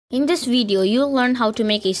In this video, you'll learn how to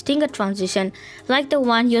make a stinger transition like the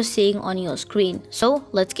one you're seeing on your screen. So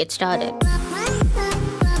let's get started.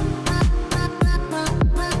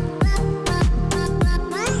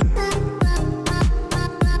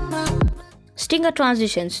 Stinger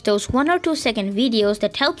transitions, those 1 or 2 second videos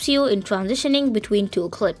that helps you in transitioning between 2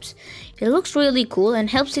 clips. It looks really cool and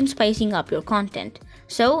helps in spicing up your content.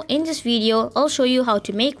 So in this video, I'll show you how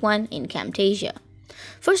to make one in Camtasia.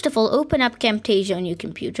 First of all, open up Camtasia on your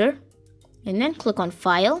computer and then click on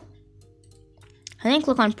File and then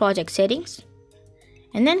click on Project Settings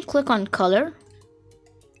and then click on Color,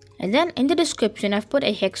 and then in the description I've put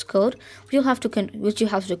a hex code which you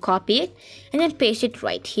have to copy it and then paste it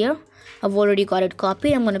right here. I've already got it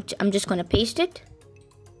copied. I'm just gonna paste it,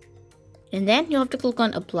 and then you have to click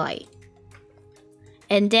on Apply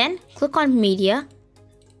and then click on Media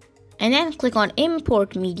and then click on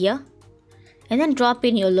Import Media and then drop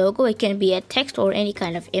in your logo. It can be a text or any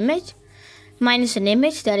kind of image. Mine is an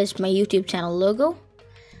image, that is my YouTube channel logo.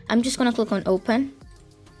 I'm just gonna click on Open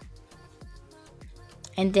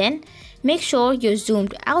and then make sure you're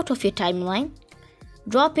zoomed out of your timeline.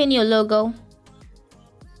 Drop in your logo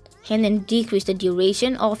and then decrease the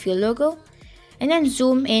duration of your logo and then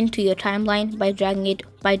zoom into your timeline by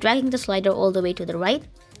dragging the slider all the way to the right,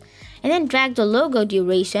 and then drag the logo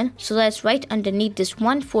duration so that's right underneath this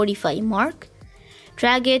 145 mark.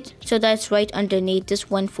 Drag it so that's right underneath this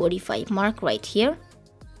 145 mark right here,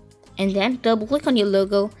 and then double click on your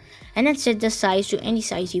logo and then set the size to any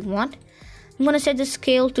size you want. I'm going to set the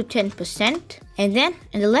scale to 10%, and then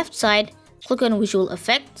on the left side click on Visual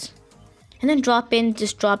Effects and then drop in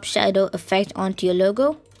this drop shadow effect onto your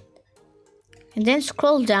logo, and then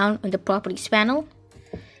scroll down on the Properties panel.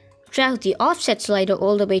 Drag the offset slider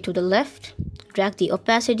all the way to the left, drag the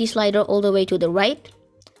opacity slider all the way to the right,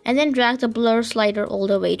 and then drag the blur slider all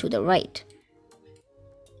the way to the right.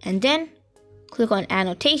 And then click on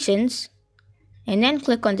Annotations and then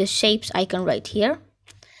click on the Shapes icon right here.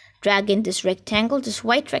 Drag in this rectangle, this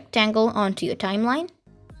white rectangle, onto your timeline.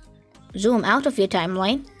 Zoom out of your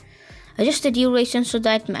timeline. Adjust the duration so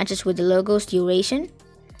that it matches with the logo's duration.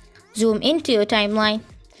 Zoom into your timeline.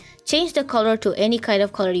 Change the color to any kind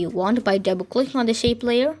of color you want by double clicking on the shape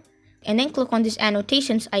layer, and then click on this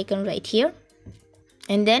Annotations icon right here,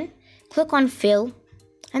 and then click on Fill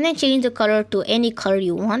and then change the color to any color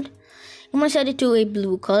you want. I'm going to set it to a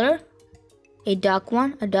blue color, a dark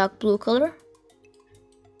blue color.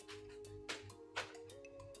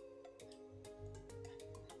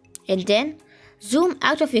 And then zoom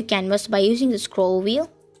out of your canvas by using the scroll wheel,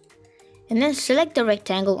 and then select the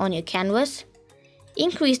rectangle on your canvas,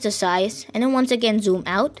 increase the size, and then once again zoom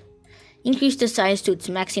out, increase the size to its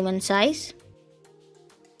maximum size,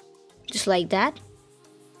 just like that.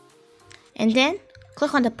 And then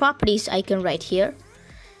click on the Properties icon right here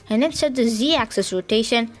and then set the Z-axis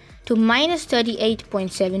rotation to minus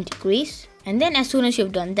 38.7 degrees. And then as soon as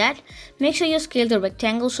you've done that, make sure you scale the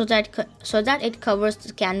rectangle so that it covers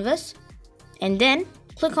the canvas. And then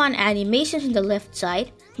click on Animations on the left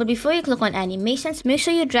side. But before you click on Animations, make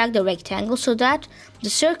sure you drag the rectangle so that the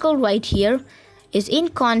circle right here is in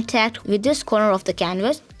contact with this corner of the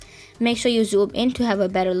canvas. Make sure you zoom in to have a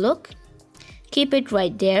better look. Keep it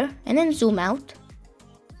right there and then zoom out.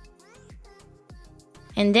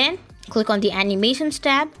 And then click on the Animations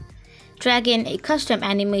tab. Drag in a custom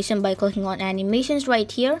animation by clicking on Animations right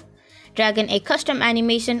here. Drag in a custom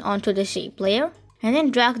animation onto the shape layer and then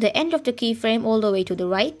drag the end of the keyframe all the way to the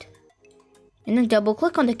right. And then double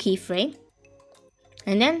click on the keyframe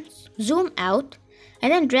and then zoom out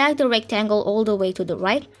and then drag the rectangle all the way to the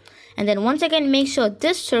right. And then once again make sure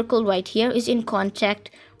this circle right here is in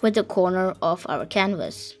contact with the corner of our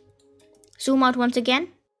canvas. Zoom out once again.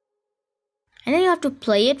 And then you have to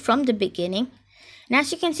play it from the beginning. And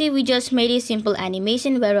as you can see, we just made a simple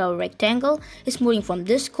animation where our rectangle is moving from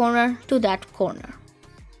this corner to that corner.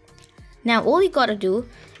 Now all you gotta do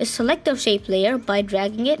is select the shape layer by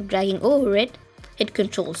dragging over it, hit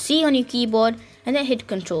Ctrl C on your keyboard and then hit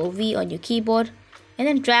Ctrl V on your keyboard, and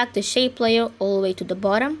then drag the shape layer all the way to the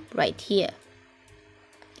bottom right here.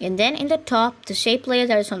 And then in the top, the shape layer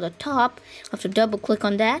that is on the top, you have to double click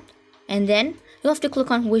on that, and then you have to click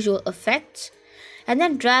on Visual Effects and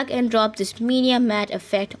then drag and drop this Media Matte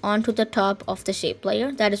effect onto the top of the shape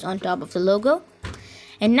layer that is on top of the logo.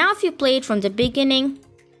 And now if you play it from the beginning,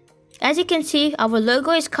 as you can see, our logo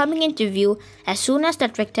is coming into view as soon as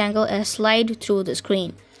that rectangle slides through the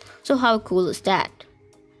screen. So how cool is that?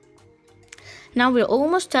 Now we're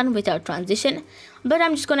almost done with our transition, but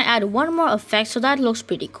I'm just going to add one more effect so that looks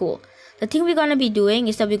pretty cool. The thing we're going to be doing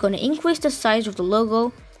is that we're going to increase the size of the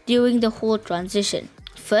logo during the whole transition.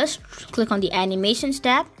 First, click on the Animations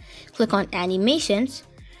tab, click on Animations,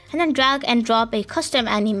 and then drag and drop a custom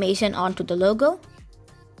animation onto the logo.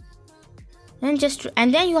 And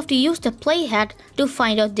then you have to use the playhead to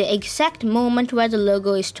find out the exact moment where the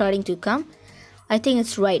logo is starting to come. I think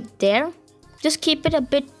it's right there. Just keep it a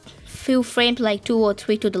bit few frames, like 2 or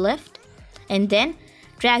 3 to the left, and then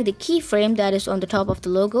drag the keyframe that is on the top of the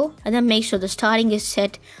logo, and then make sure the starting is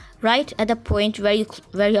set right at the point where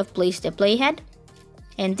you have placed the playhead,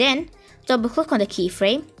 and then double click on the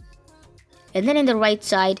keyframe, and then in the right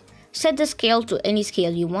side set the scale to any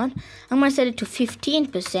scale you want. I'm going to set it to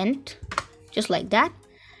 15%, just like that.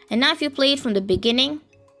 And now if you play it from the beginning,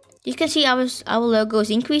 you can see our logo is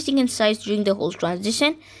increasing in size during the whole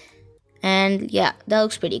transition. And yeah, that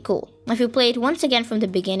looks pretty cool. If you play it once again from the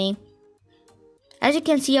beginning, as you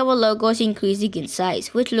can see, our logo is increasing in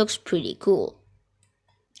size, which looks pretty cool.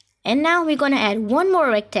 And now we're gonna add one more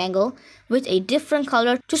rectangle with a different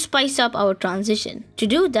color to spice up our transition. To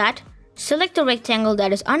do that, select the rectangle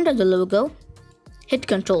that is under the logo, hit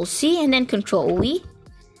Ctrl C and then Ctrl V,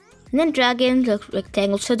 and then drag in the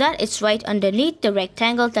rectangle so that it's right underneath the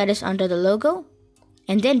rectangle that is under the logo.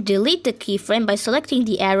 And then delete the keyframe by selecting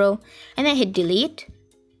the arrow and then hit delete.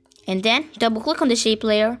 And then double click on the shape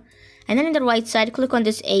layer, and then in the right side click on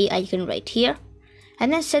this A icon right here,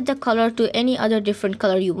 and then set the color to any other different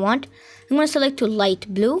color you want. I'm going to select to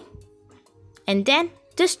light blue, and then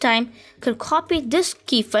this time could copy this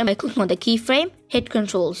keyframe by clicking on the keyframe, hit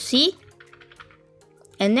Ctrl C,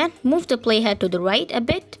 and then move the playhead to the right a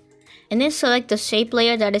bit, and then select the shape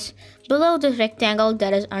layer that is below the rectangle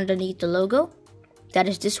that is underneath the logo. That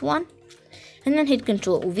is this one, and then hit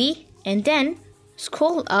Ctrl V, and then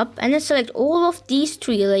scroll up and then select all of these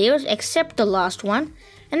 3 layers except the last one,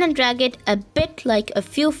 and then drag it a bit, like a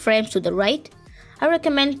few frames to the right. I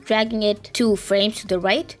recommend dragging it 2 frames to the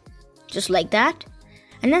right, just like that,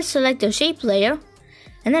 and then select the shape layer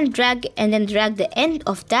and then drag the end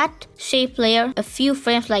of that shape layer a few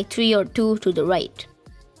frames, like 3 or 2 to the right,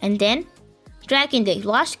 and then drag in the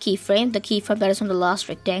last keyframe, the keyframe that is on the last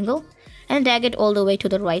rectangle, and drag it all the way to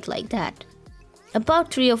the right like that,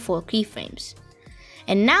 about 3 or 4 keyframes.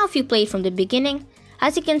 And now if you play it from the beginning,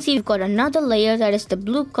 as you can see, we've got another layer that is the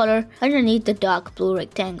blue color underneath the dark blue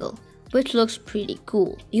rectangle, which looks pretty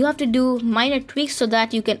cool. You have to do minor tweaks so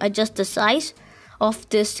that you can adjust the size of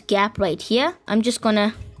this gap right here. I'm just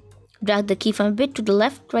gonna drag the keyframe a bit to the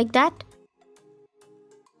left like that.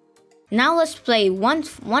 Now let's play one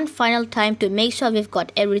final time to make sure we've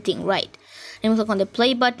got everything right. Then we click on the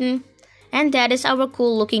play button, and that is our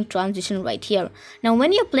cool looking transition right here. Now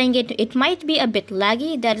when you're playing it, it might be a bit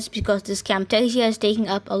laggy. That is because this Camtasia is taking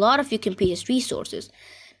up a lot of your computer's resources.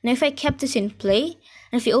 Now if I kept this in play,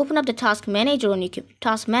 and if you open up the task manager on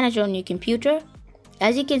your computer,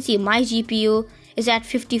 as you can see, my GPU is at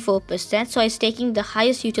 54%, so it's taking the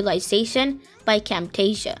highest utilization by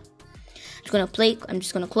Camtasia. I'm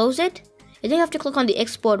just gonna close it, and then you have to click on the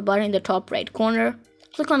export button in the top right corner,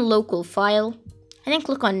 click on local file, and then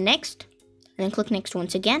click on next, and then click next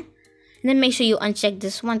once again, and then make sure you uncheck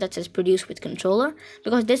this one that says produce with controller,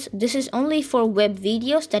 because this is only for web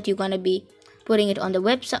videos that you're gonna be putting it on the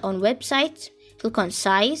websites. Click on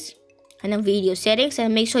size and then video settings,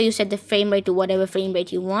 and make sure you set the frame rate to whatever frame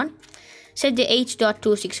rate you want. Set the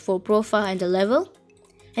H.264 profile and the level,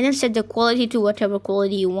 and then set the quality to whatever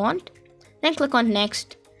quality you want. Then click on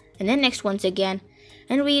next, and then next once again,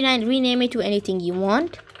 and rename it to anything you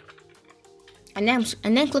want. And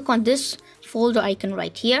then click on this folder icon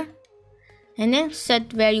right here, and then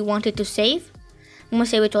set where you want it to save. I'm gonna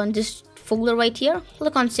save it on this folder right here.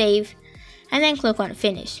 Click on save, and then click on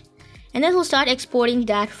finish, and then we'll start exporting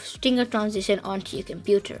that stinger transition onto your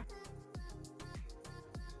computer.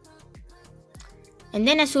 And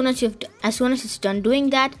then as soon as it's done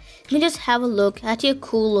doing that, you can just have a look at your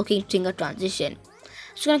cool looking stinger transition.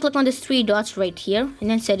 So you're gonna click on these 3 dots right here, and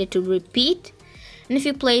then set it to repeat. And if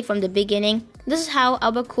you play it from the beginning, this is how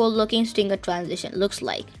our cool looking stinger transition looks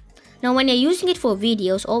like. Now when you're using it for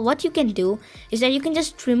videos, or what you can do is that you can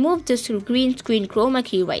just remove this green screen chroma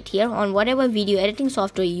key right here on whatever video editing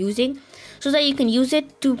software you're using, so that you can use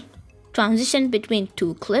it to transition between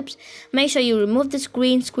 2 clips. Make sure you remove this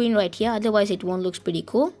green screen right here, otherwise it won't look pretty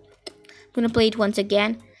cool. I'm gonna play it once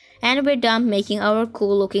again, and we're done making our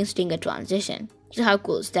cool looking stinger transition. So how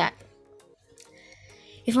cool is that?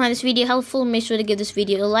 If you find this video helpful, make sure to give this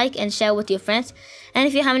video a like and share with your friends. And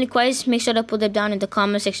if you have any questions, make sure to put them down in the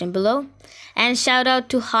comment section below. And shout out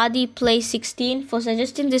to HadiPlay16 for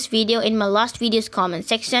suggesting this video in my last video's comment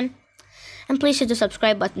section. And please hit the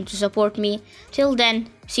subscribe button to support me. Till then,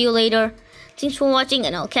 see you later. Thanks for watching,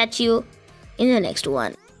 and I'll catch you in the next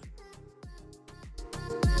one.